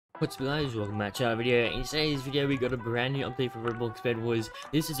What's up guys, welcome back to our video. In today's video we got a brand new update for Roblox BedWars.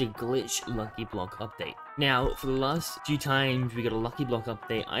 This is a glitch lucky block update. Now, for the last few times we got a lucky block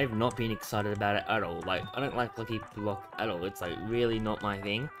update, I have not been excited about it at all. Like, I don't like lucky block at all. It's like really not my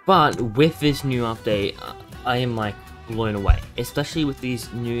thing. But with this new update, I am like blown away. Especially with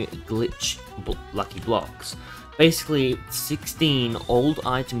these new glitch lucky blocks. Basically, 16 old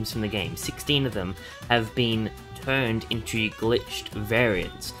items from the game, 16 of them have been turned into glitched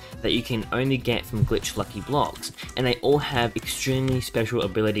variants that you can only get from glitch lucky blocks, and they all have extremely special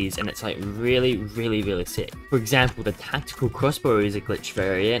abilities, and it's like really sick. For example, the tactical crossbow is a glitch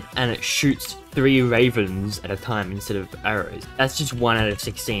variant and it shoots 3 ravens at a time instead of arrows. That's just 1 out of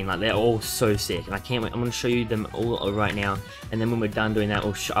 16. Like, they're all so sick, and I can't wait. I'm going to show you them all right now, and then when we're done doing that,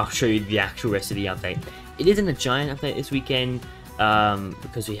 I'll show you the actual rest of the update. It isn't a giant update this weekend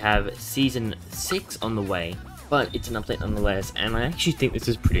because we have season 6 on the way, but it's an update nonetheless, and I actually think this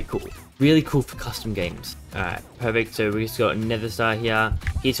is pretty cool. Really cool for custom games. Alright, perfect. So we just got Nether Star here.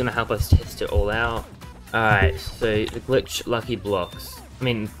 He's going to help us test it all out. Alright, so the glitch lucky blocks.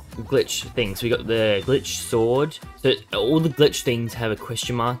 Glitch things. So we got the glitch sword. So all the glitch things have a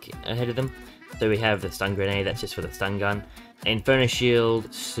question mark ahead of them. So we have the stun grenade, that's just for the stun gun. Inferno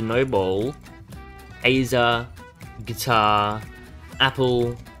shield, snowball, Azer, guitar,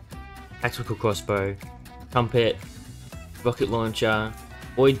 apple, tactical crossbow, trumpet, rocket launcher,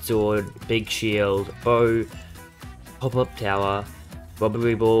 void sword, big shield, bow, pop-up tower,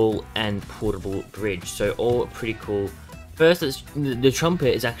 robbery ball, and portable bridge. So all pretty cool. First, the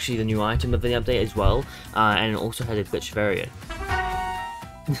trumpet is actually the new item of the update as well, and it also has a glitch variant.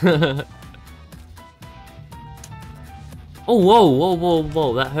 Oh,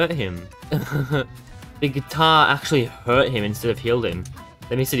 whoa, that hurt him. The guitar actually hurt him instead of healed him.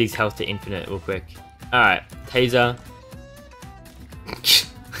 Let me set his health to infinite real quick. Alright, taser.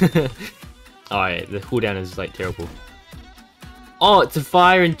 Alright, the cooldown is like terrible. Oh, it's a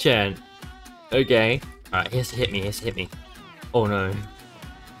fire enchant. Okay. Alright, he has to hit me, Oh no.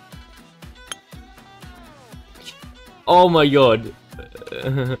 Oh my god.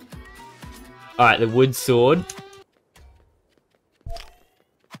 Alright, the wood sword.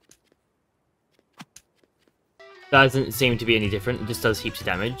 Doesn't seem to be any different, it just does heaps of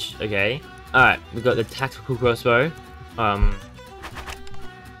damage. Okay. Alright, we've got the tactical crossbow.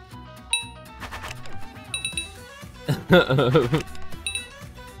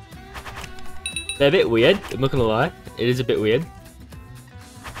 They're a bit weird, I'm not gonna lie. It is a bit weird.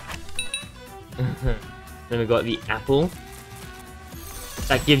 Then we've got the apple.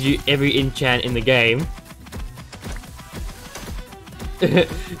 That gives you every enchant in the game.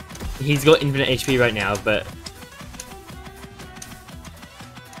 He's got infinite HP right now, but...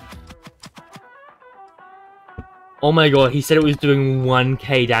 Oh my god, he said it was doing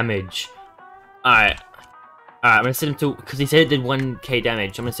 1k damage. Alright, I'm gonna set him to... Because he said it did 1k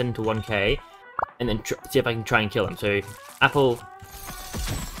damage, I'm gonna set him to 1k. And then see if I can try and kill him. So, apple...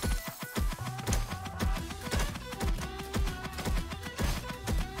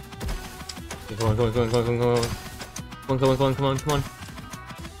 Come on.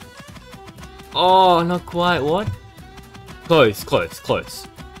 Oh, not quite, what? Close.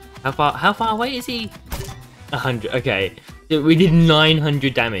 How far away is he? 100, okay. We did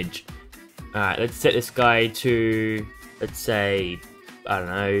 900 damage. Alright, let's set this guy to, let's say, I don't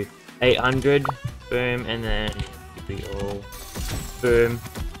know, 800. Boom, and then we all... Boom.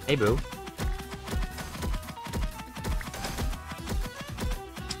 Hey, bro.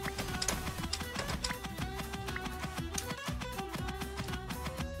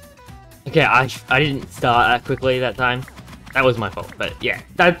 Okay, I didn't start that quickly that time. That was my fault, but yeah,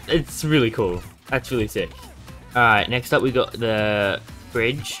 it's really cool. That's really sick. Alright, next up we got the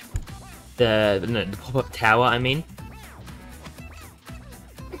bridge. The pop-up tower, I mean.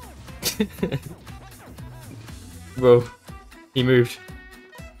 Bro, he moved.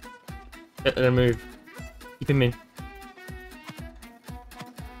 Let him move. Keep him in.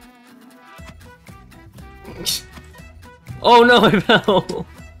 Oh no, I fell!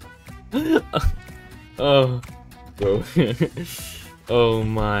 Oh, bro. Oh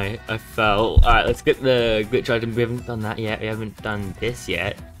my, I fell. Alright, let's get the glitch item. We haven't done that yet. We haven't done this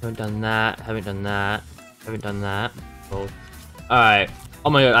yet. Haven't done that. Haven't done that. Oh. Alright. Oh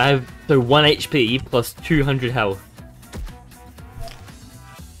my god, I have 1 HP plus 200 health.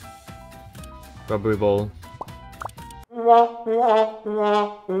 Robbery ball.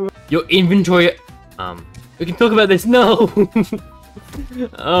 Your inventory. We can talk about this. No.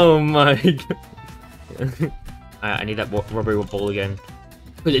 Oh my god. I need that robbery ball again.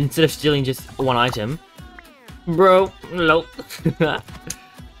 Because instead of stealing just one item... Bro, nope.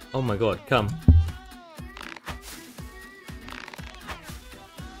 Oh my god, come.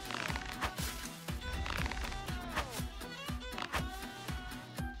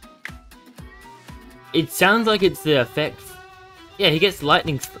 It sounds like it's the effect. Yeah, he gets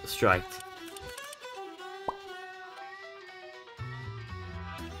lightning striked.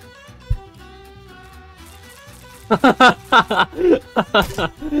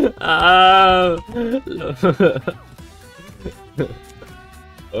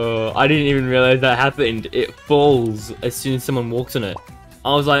 Oh, I didn't even realize that happened. It falls as soon as someone walks on it.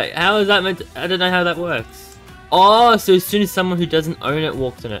 I was like, how is that meant to... I don't know how that works. Oh, so as soon as someone who doesn't own it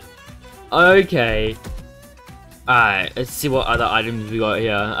walks on it. Okay. Alright, let's see what other items we got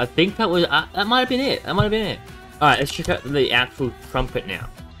here. I think that was... that might have been it. That might have been it. Alright, let's check out the actual trumpet now.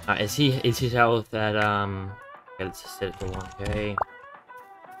 Alright, is his health at, okay, let's just set it to 1k.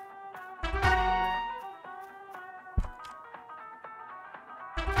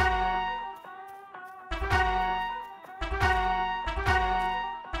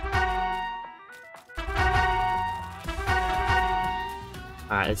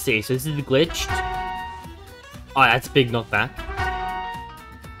 Alright, let's see. So this is glitched. Oh, that's a big knockback.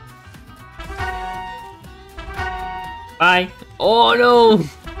 Bye. Oh no!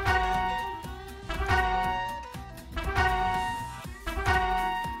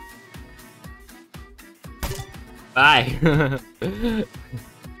 Bye.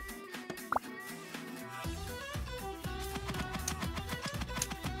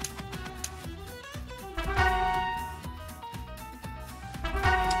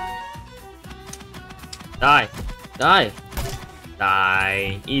 Die! Die!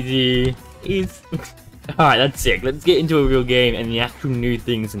 Die! Easy! Easy! Alright, that's sick. Let's get into a real game and the actual new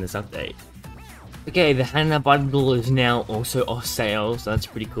things in this update. Okay, the Hannah bundle is now also off sale, so that's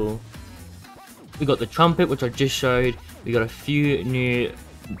pretty cool. We got the trumpet, which I just showed. We got a few new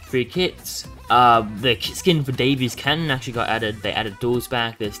free kits. The skin for Davy's cannon actually got added. They added doors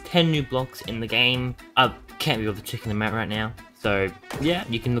back. There's 10 new blocks in the game. I can't be bothered checking them out right now. So yeah,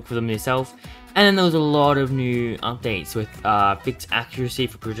 you can look for them yourself. And then there was a lot of new updates with fixed accuracy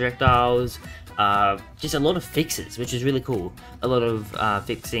for projectiles. Just a lot of fixes, which is really cool. A lot of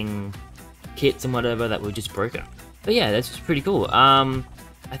fixing kits and whatever that were just broken. But yeah, that's just pretty cool.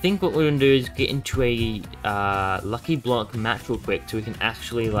 I think what we're gonna do is get into a lucky block match real quick so we can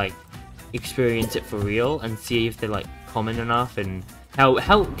actually like experience it for real and see if they're like common enough and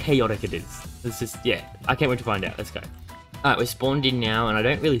how chaotic it is. It's just, yeah, I can't wait to find out. Let's go. Alright, we're spawned in now and I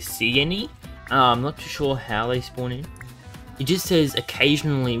don't really see any. I'm not too sure how they spawn in. It just says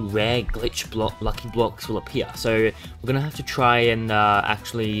occasionally rare glitch lucky blocks will appear. So we're gonna have to try and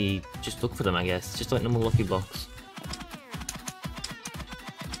actually just look for them, I guess. Just like normal lucky blocks.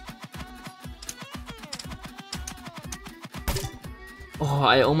 Oh,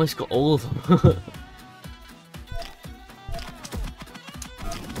 I almost got all of them.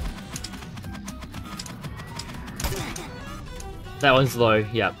 That one's low.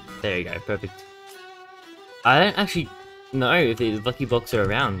 Yep, there you go. Perfect. I don't actually know if these lucky blocks are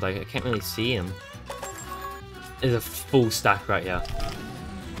around. Like, I can't really see them. There's a full stack right here.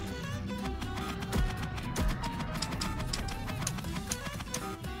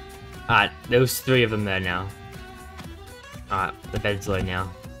 Alright, there was 3 of them there now. Alright, the bed's low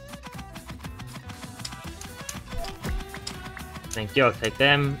now. Thank you, I'll take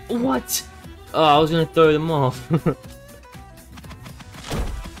them. What? Oh, I was gonna throw them off.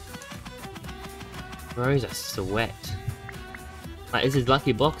 Bros are sweat. Like, this is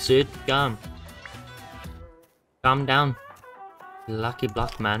lucky block, dude. Calm down. Lucky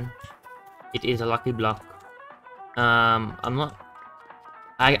block, man. It is a lucky block. I'm not...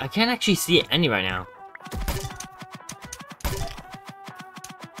 I can't actually see any right now.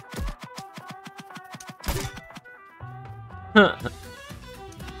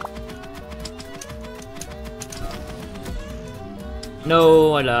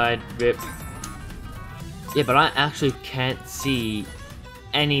 No, I died. Rip. Yeah, but I actually can't see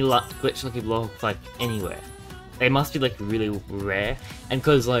any glitch lucky blocks like anywhere. They must be like really rare, and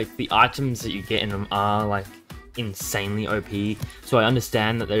because like the items that you get in them are like insanely OP, so I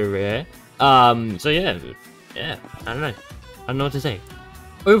understand that they're rare. So yeah, I don't know what to say.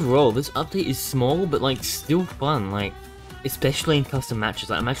 Overall, this update is small, but like still fun. Like, especially in custom matches.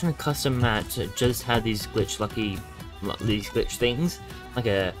 Like, imagine a custom match that just had these glitch things, like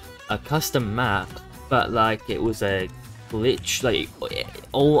a custom map, but like it was a glitch. Like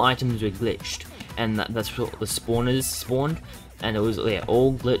all items were glitched, and that's what the spawners spawned, and it was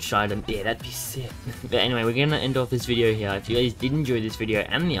all glitch items. Yeah, that'd be sick. But anyway, we're gonna end off this video here. If you guys did enjoy this video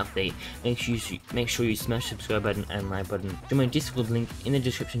and the update, make sure you smash the subscribe button and like button. Join my Discord link in the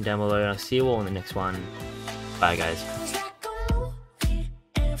description down below, and I'll see you all in the next one. Bye guys.